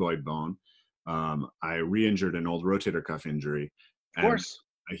my cuboid bone. I re-injured an old rotator cuff injury. Of course.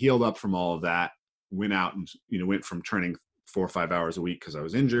 I healed up from all of that, went out and, went from training 4 or 5 hours a week because I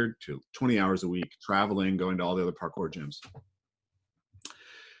was injured to 20 hours a week, traveling, going to all the other parkour gyms.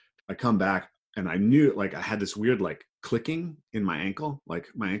 I come back and I knew, like, I had this weird, like, clicking in my ankle. Like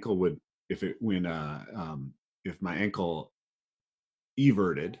my ankle would, if my ankle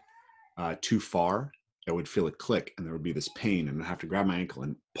everted, too far, I would feel it click, and there would be this pain, and I'd have to grab my ankle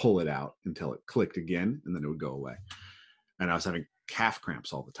and pull it out until it clicked again, and then it would go away. And I was having calf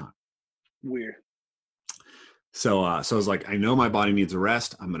cramps all the time. Weird. So I was like, I know my body needs a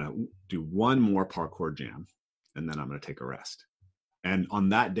rest. I'm going to do one more parkour jam, and then I'm going to take a rest. And on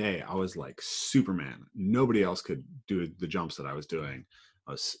that day, I was like Superman. Nobody else could do the jumps that I was doing.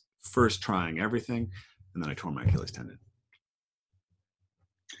 I was first trying everything, and then I tore my Achilles tendon.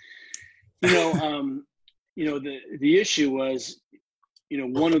 The issue was,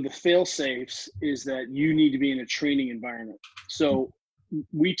 one of the fail safes is that you need to be in a training environment. So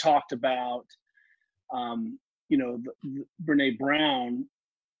we talked about, Brene Brown,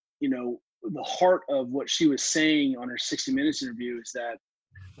 the heart of what she was saying on her 60 Minutes interview is that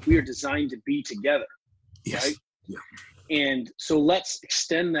we are designed to be together. Yes. Right? Yeah. And so let's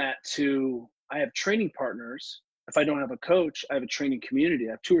extend that to, I have training partners. If I don't have a coach, I have a training community.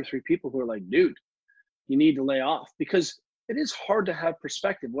 I have 2 or 3 people who are like, dude, you need to lay off, because it is hard to have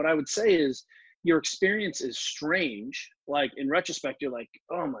perspective. What I would say is your experience is strange. Like in retrospect, you're like,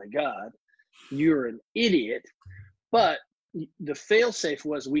 oh my God, you're an idiot. But the fail-safe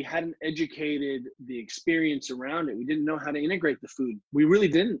was we hadn't educated the experience around it. We didn't know how to integrate the food. We really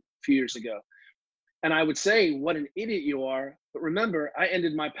didn't a few years ago. And I would say, what an idiot you are. But remember, I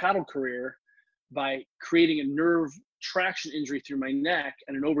ended my paddle career by creating a nerve traction injury through my neck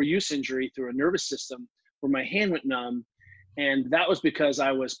and an overuse injury through a nervous system where my hand went numb. And that was because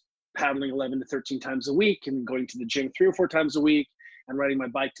I was paddling 11 to 13 times a week and going to the gym 3 or 4 times a week and riding my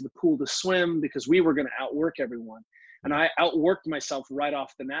bike to the pool to swim, because we were going to outwork everyone. And I outworked myself right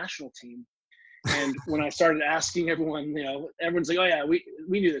off the national team. And when I started asking everyone, everyone's like, oh yeah, we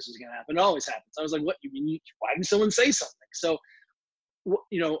knew this was going to happen. It always happens. I was like, what, you mean, why didn't someone say something? So,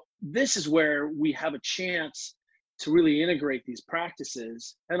 this is where we have a chance to really integrate these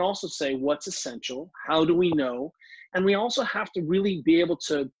practices and also say what's essential, how do we know? And we also have to really be able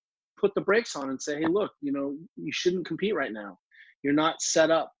to put the brakes on and say, hey, look, you shouldn't compete right now. You're not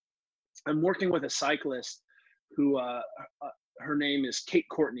set up. I'm working with a cyclist who, her name is Kate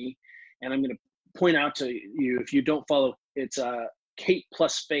Courtney, and I'm going to point out to you, if you don't follow, it's Kate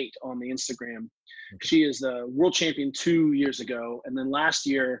plus Fate on the Instagram. Okay. She is the world champion 2 years ago, and then last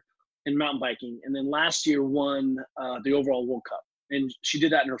year in mountain biking, and then last year won the overall World Cup. And she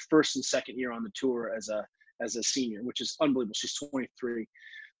did that in her first and second year on the tour as a senior, which is unbelievable. She's 23.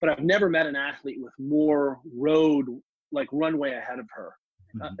 But I've never met an athlete with more road, like runway ahead of her,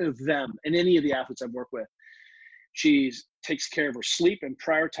 of them, and any of the athletes I've worked with. She takes care of her sleep and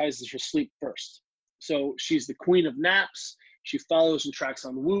prioritizes her sleep first. So she's the queen of naps. She follows and tracks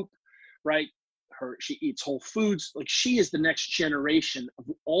on Whoop, right? She eats whole foods. Like, she is the next generation of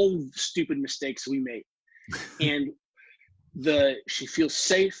all the stupid mistakes we made. And she feels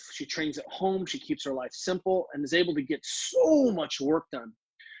safe. She trains at home. She keeps her life simple and is able to get so much work done.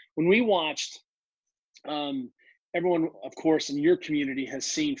 When we watched, everyone, of course, in your community has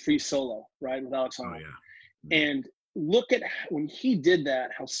seen Free Solo, right? With Alex Honnold. Oh, yeah. And look at when he did that,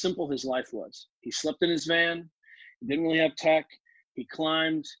 how simple his life was. He slept in his van. He didn't really have tech. He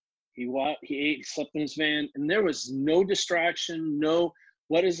climbed. He ate. He slept in his van. And there was no distraction, no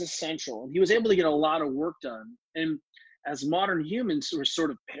what is essential. And he was able to get a lot of work done. And as modern humans, we're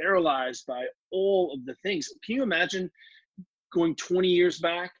sort of paralyzed by all of the things. Can you imagine going 20 years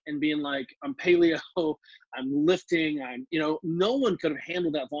back and being like, I'm paleo, I'm lifting, no one could have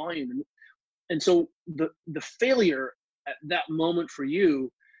handled that volume. And so the failure at that moment for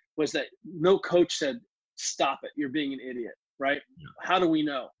you was that no coach said, stop it, you're being an idiot, right? Yeah. How do we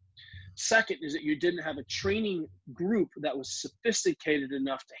know? Second is that you didn't have a training group that was sophisticated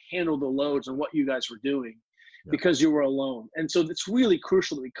enough to handle the loads and what you guys were doing, because you were alone. And so it's really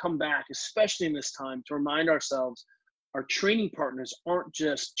crucial that we come back, especially in this time, to remind ourselves our training partners aren't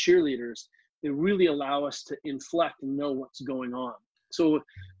just cheerleaders. They really allow us to inflect and know what's going on. So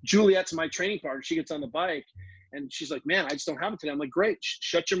Juliet's my training partner. She gets on the bike and she's like, man, I just don't have it today. I'm like, great,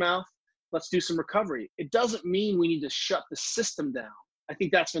 shut your mouth. Let's do some recovery. It doesn't mean we need to shut the system down. I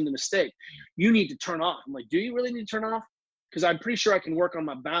think that's been the mistake. You need to turn off. I'm like, do you really need to turn off? Because I'm pretty sure I can work on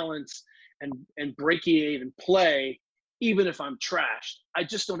my balance and brachiate and play, even if I'm trashed. I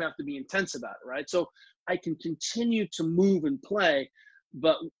just don't have to be intense about it, right? So I can continue to move and play,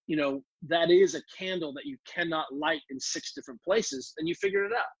 but that is a candle that you cannot light in 6 different places, and you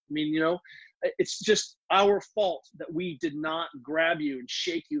figured it out. I mean, it's just our fault that we did not grab you and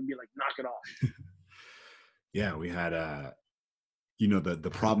shake you and be like, knock it off. Yeah, we had the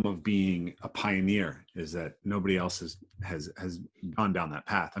problem of being a pioneer is that nobody else has gone down that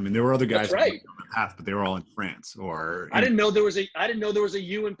path. I mean, there were other guys That's who went right. down that path, but they were all in France or I didn't know there was a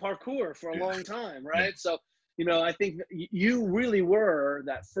U in parkour for a yeah, long time, yeah. right? So, I think that you really were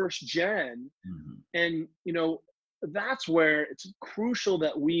that first gen, Mhm. and that's where it's crucial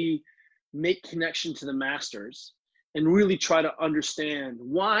that we make connection to the masters and really try to understand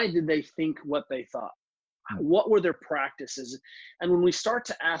why did they think what they thought, Mm. what were their practices, and when we start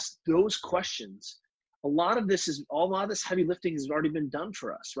to ask those questions, a lot of this heavy lifting has already been done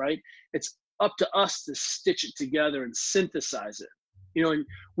for us, right? It's up to us to stitch it together and synthesize it. And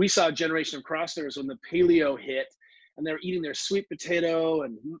we saw a generation of CrossFitters when the paleo hit, and they're eating their sweet potato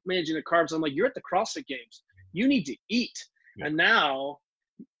and managing the carbs. I'm like, you're at the CrossFit Games, you need to eat. Yeah. And now,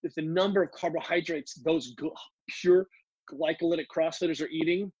 if the number of carbohydrates those pure glycolytic CrossFitters are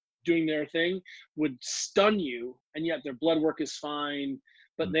eating, doing their thing, would stun you, and yet their blood work is fine.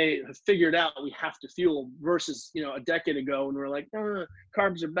 But Mm. they have figured out we have to fuel versus a decade ago, and we're like,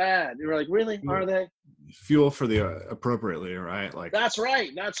 carbs are bad. They were like, really? Are they? Fuel for the appropriately, right? Like, That's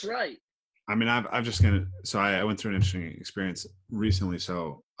right. That's right. I mean, so I went through an interesting experience recently.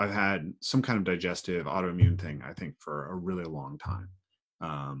 So I've had some kind of digestive autoimmune thing, I think, for a really long time.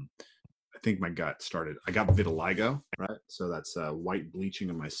 I think my gut started, I got vitiligo, right? So that's white bleaching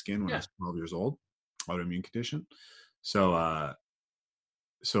of my skin when I Yeah. was 12 years old, autoimmune condition. So,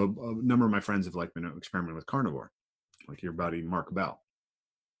 so a number of my friends have like been experimenting with carnivore, like your buddy, Mark Bell.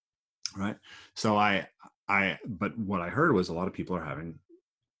 Right. So but what I heard was a lot of people are having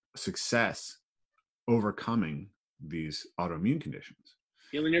success overcoming these autoimmune conditions.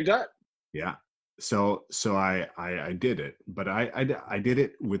 Healing your gut. Yeah. So I did it, but I did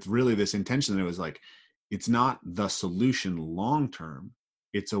it with really this intention that it was like, it's not the solution long term.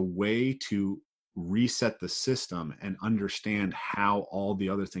 It's a way to reset the system and understand how all the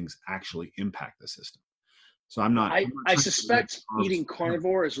other things actually impact the system. So I'm not I trying to eliminate suspect carbs. eating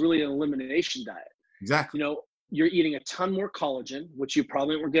carnivore is really an elimination diet. Exactly. You're eating a ton more collagen, which you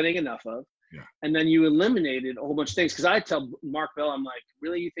probably weren't getting enough of. Yeah. And then you eliminated a whole bunch of things. Because I tell Mark Bell, I'm like,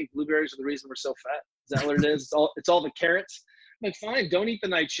 really, you think blueberries are the reason we're so fat? Is that what it is? It's all the carrots. I'm like, fine, don't eat the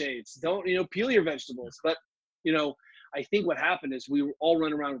nightshades. Don't, peel your vegetables. But, I think what happened is we were all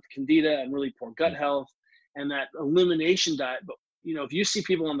running around with candida and really poor gut health and that elimination diet. But, if you see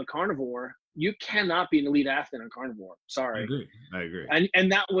people on the carnivore, you cannot be an elite athlete on carnivore. Sorry. I agree.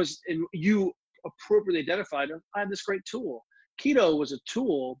 And that was, and you appropriately identified, I have this great tool. Keto was a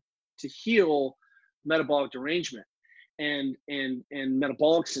tool to heal metabolic derangement and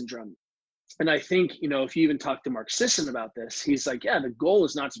metabolic syndrome. And I think, if you even talk to Mark Sisson about this, he's like, yeah, the goal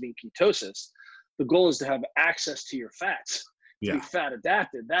is not to be in ketosis. The goal is to have access to your fats, to be fat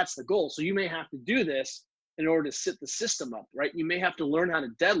adapted. That's the goal. So you may have to do this in order to sit the system up, right? You may have to learn how to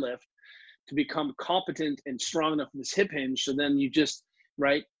deadlift to become competent and strong enough in this hip hinge. So then you just,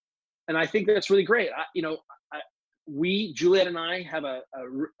 right? And I think that's really great. Juliet and I have a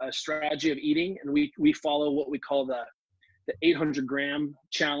strategy of eating, and we follow what we call the 800 gram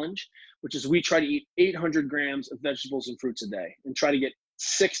challenge, which is we try to eat 800 grams of vegetables and fruits a day and try to get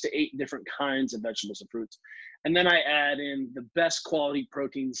 6 to 8 different kinds of vegetables and fruits. And then I add in the best quality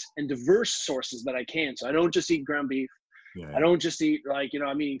proteins and diverse sources that I can. So I don't just eat ground beef. Yeah. I don't just eat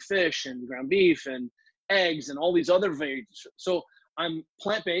I'm eating fish and ground beef and eggs and all these other varieties. So I'm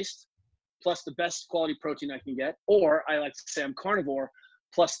plant-based plus the best quality protein I can get, or I like to say I'm carnivore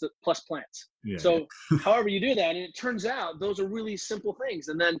plus plants. Yeah. So however you do that, and it turns out those are really simple things.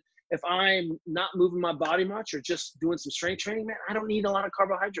 And then if I'm not moving my body much or just doing some strength training, man, I don't need a lot of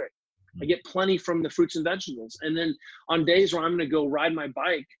carbohydrate. I get plenty from the fruits and vegetables. And then on days where I'm going to go ride my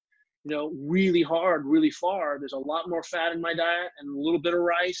bike, really hard, really far, there's a lot more fat in my diet and a little bit of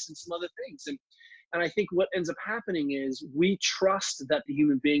rice and some other things. And I think what ends up happening is we trust that the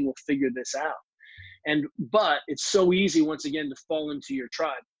human being will figure this out. But it's so easy, once again, to fall into your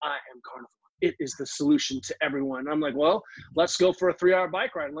tribe. I am carnivore. It is the solution to everyone. I'm like, well, let's go for a 3-hour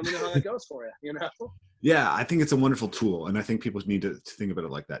bike ride. Let me know how that goes for you, Yeah, I think it's a wonderful tool. And I think people need to think about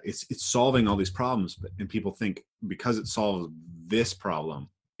it like that. It's solving all these problems, and people think because it solves this problem,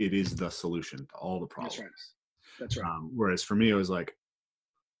 it is the solution to all the problems. That's right. Whereas for me, it was like,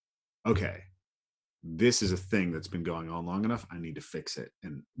 okay, this is a thing that's been going on long enough. I need to fix it.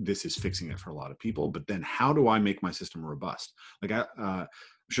 And this is fixing it for a lot of people. But then how do I make my system robust? Like I'm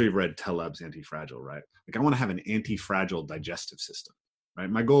sure you've read Taleb's Anti-Fragile, right? Like I want to have an anti-fragile digestive system,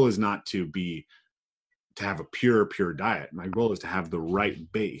 right? My goal is not to have a pure diet. My goal is to have the right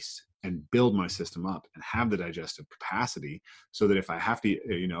base and build my system up and have the digestive capacity so that if I have to,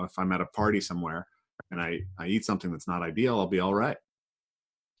 if I'm at a party somewhere and I eat something that's not ideal, I'll be all right.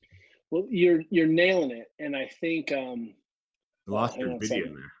 Well, you're nailing it, and I think I lost hang your on a video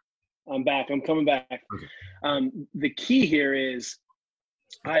second. there. I'm back. I'm coming back. Okay. The key here is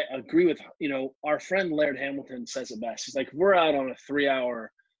I agree with, our friend Laird Hamilton says it best. He's like, we're out on a 3-hour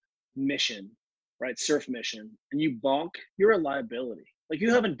mission, right? Surf mission, and you bonk, you're a liability. Like,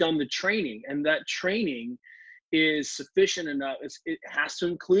 you haven't done the training, and that training is sufficient enough. It has to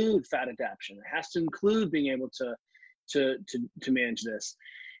include fat adaptation. It has to include being able to manage this.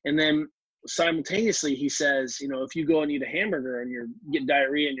 And then simultaneously, he says, if you go and eat a hamburger and you get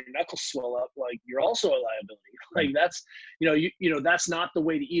diarrhea and your knuckles swell up, like, you're also a liability. Like, that's, that's not the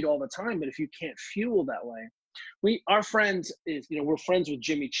way to eat all the time. But if you can't fuel that way, our friends is, we're friends with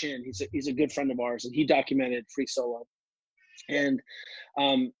Jimmy Chin. He's a good friend of ours, and he documented Free Solo. And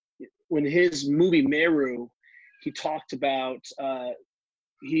when his movie Meru, he talked about, I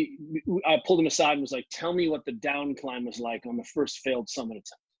pulled him aside and was like, tell me what the down climb was like on the first failed summit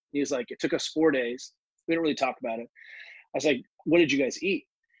attempt. He was like, it took us 4 days. We didn't really talk about it. I was like, what did you guys eat?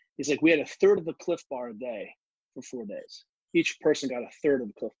 He's like, we had a third of the Cliff Bar a day for 4 days. Each person got a third of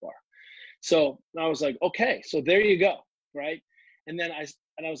the Cliff Bar. So I was like, okay, so there you go, right? And then I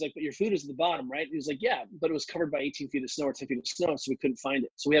was like, but your food is at the bottom, right? He was like, yeah, but it was covered by 18 feet of snow or 10 feet of snow, so we couldn't find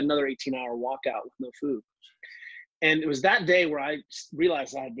it. So we had another 18-hour walkout with no food. And it was that day where I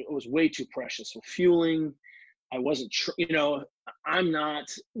realized it was way too precious with fueling. I wasn't,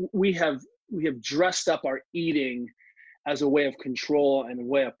 we have dressed up our eating as a way of control and a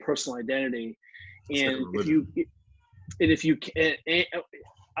way of personal identity. And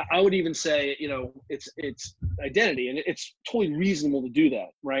I would even say, it's identity, and it's totally reasonable to do that,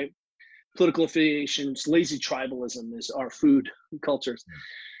 right? Political affiliations, lazy tribalism is our food cultures,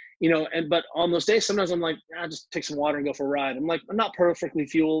 but on those days, sometimes I'm like, I'll just take some water and go for a ride. I'm like, I'm not perfectly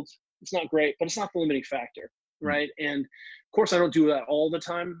fueled. It's not great, but it's not the limiting factor. Right. And of course I don't do that all the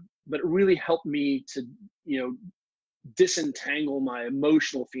time, but it really helped me to, disentangle my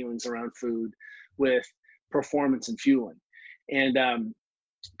emotional feelings around food with performance and fueling. And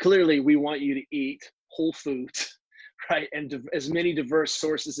clearly we want you to eat whole foods, right? And as many diverse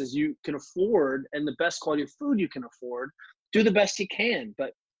sources as you can afford, and the best quality of food you can afford. Do the best you can,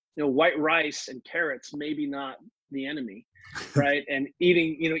 but white rice and carrots, maybe not the enemy. Right. And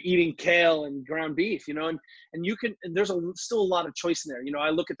eating kale and ground beef, and you can, and there's still a lot of choice in there.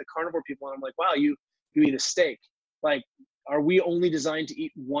 I look at the carnivore people and I'm like, wow, you eat a steak. Like, are we only designed to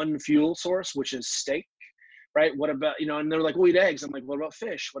eat one fuel source, which is steak? Right. What about, and they're like, we'll eat eggs. I'm like, what about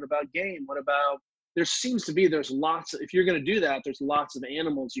fish? What about game? What about, there's lots if you're going to do that, there's lots of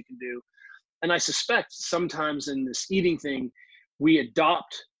animals you can do. And I suspect sometimes in this eating thing, we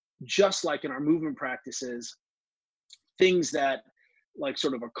adopt, just like in our movement practices, things that like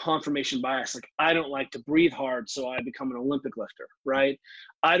sort of a confirmation bias. Like, I don't like to breathe hard, so I become an Olympic lifter, right?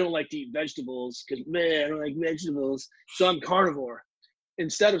 I don't like to eat vegetables because, I don't like vegetables, so I'm carnivore.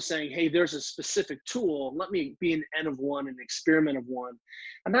 Instead of saying, hey, there's a specific tool, let me be an N of one, an experiment of one.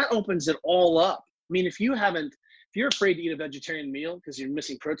 And that opens it all up. I mean, if you're afraid to eat a vegetarian meal because you're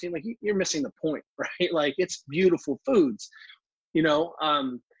missing protein, like, you're missing the point, right? Like, it's beautiful foods,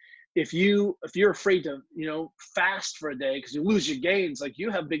 if you're afraid to, fast for a day because you lose your gains, like, you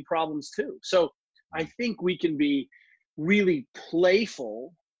have big problems too. So I think we can be really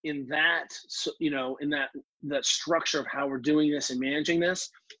playful in that, in that structure of how we're doing this and managing this,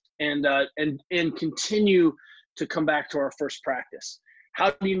 and continue to come back to our first practice.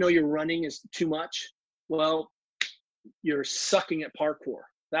 How do you know your running is too much? Well, you're sucking at parkour.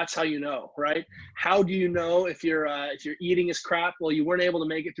 That's how you know, right? How do you know if your eating is crap? Well, you weren't able to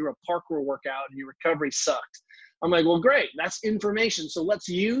make it through a parkour workout and your recovery sucked. I'm like, well, great, that's information. So let's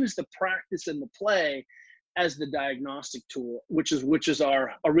use the practice and the play as the diagnostic tool, which is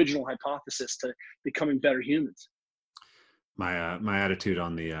our original hypothesis to becoming better humans. My attitude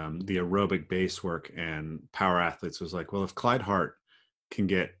on the aerobic base work and power athletes was like, well, if Clyde Hart can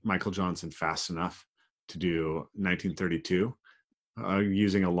get Michael Johnson fast enough to do 1932.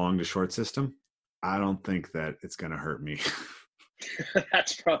 Using a long to short system, I don't think that it's going to hurt me.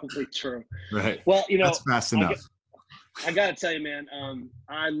 That's probably true. Right. Well, that's fast enough. I got to tell you, man,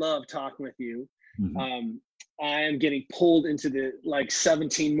 I love talking with you. Mm-hmm. I am getting pulled into the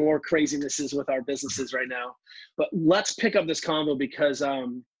 17 more crazinesses with our businesses right now. But let's pick up this convo because,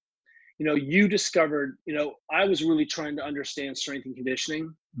 you discovered, I was really trying to understand strength and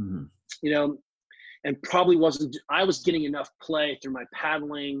conditioning, and probably I was getting enough play through my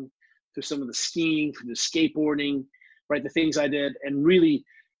paddling, through some of the skiing, through the skateboarding, right? The things I did, and really,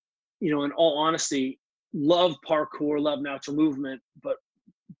 in all honesty, love parkour, love natural movement, but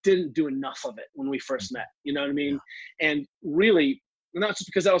didn't do enough of it when we first met, you know what I mean? Yeah. And really, And that's just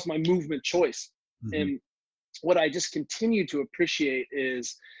because that was my movement choice. Mm-hmm. And what I just continue to appreciate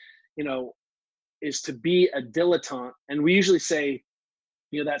is, is to be a dilettante. And we usually say,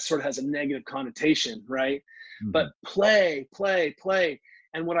 that sort of has a negative connotation, right? Mm-hmm. But play.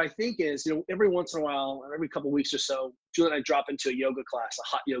 And what I think is, every once in a while, every couple of weeks or so, Julie and I drop into a yoga class, a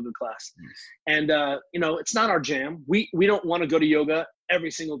hot yoga class. Nice. And, it's not our jam. We don't want to go to yoga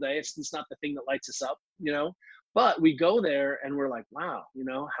every single day. It's not the thing that lights us up, but we go there and we're like, wow,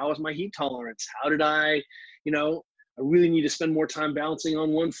 how is my heat tolerance? How did I really need to spend more time balancing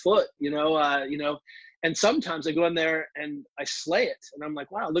on one foot, and sometimes I go in there and I slay it. And I'm like,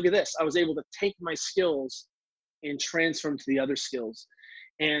 wow, look at this. I was able to take my skills and transfer them to the other skills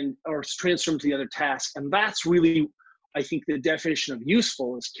or transfer them to the other task. And that's really, I think, the definition of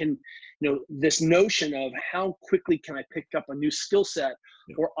useful is this notion of how quickly can I pick up a new skill set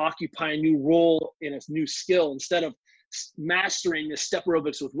or occupy a new role in a new skill instead of mastering the step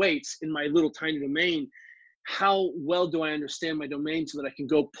aerobics with weights in my little tiny domain. How well do I understand my domain so that I can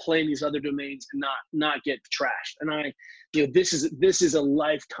go play in these other domains and not get trashed? And this is a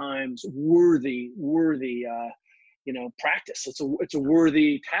lifetime's worthy practice. It's a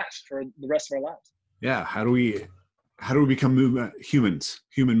worthy task for the rest of our lives. Yeah. How do we become human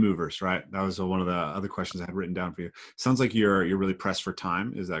movers, right? That was one of the other questions I had written down for you. Sounds like you're really pressed for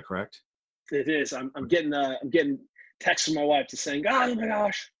time. Is that correct? It is. I'm getting texts from my wife just saying, oh my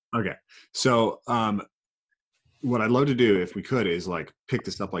gosh. Okay. So, what I'd love to do, if we could, is like pick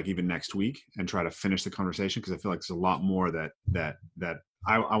this up like even next week and try to finish the conversation, because I feel like there's a lot more that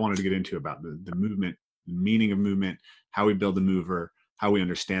I wanted to get into about the movement, the meaning of movement, how we build the mover, how we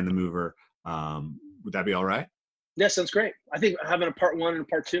understand the mover. Would that be all right? Yeah, sounds great. I think having a part 1 and a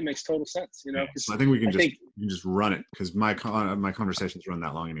part 2 makes total sense. So I think we can just run it, because my conversations run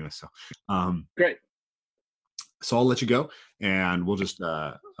that long anyway. So great. So I'll let you go, and we'll just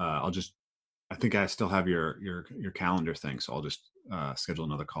I think I still have your calendar thing, so I'll just schedule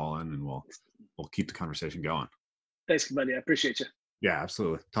another call in, and we'll keep the conversation going. Thanks, buddy. I appreciate you. Yeah,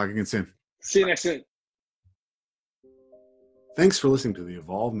 absolutely. Talk again soon. See you next week. Thanks for listening to the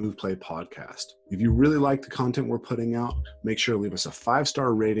Evolve Move Play podcast. If you really like the content we're putting out, make sure to leave us a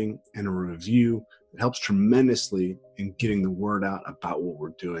 5-star rating and a review. It helps tremendously in getting the word out about what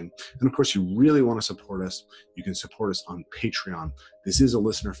we're doing. And of course, you really want to support us, you can support us on Patreon. This is a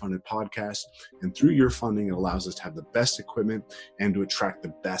listener-funded podcast, and through your funding, it allows us to have the best equipment and to attract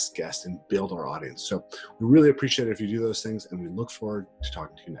the best guests and build our audience. So we really appreciate it if you do those things, and we look forward to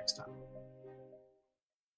talking to you next time.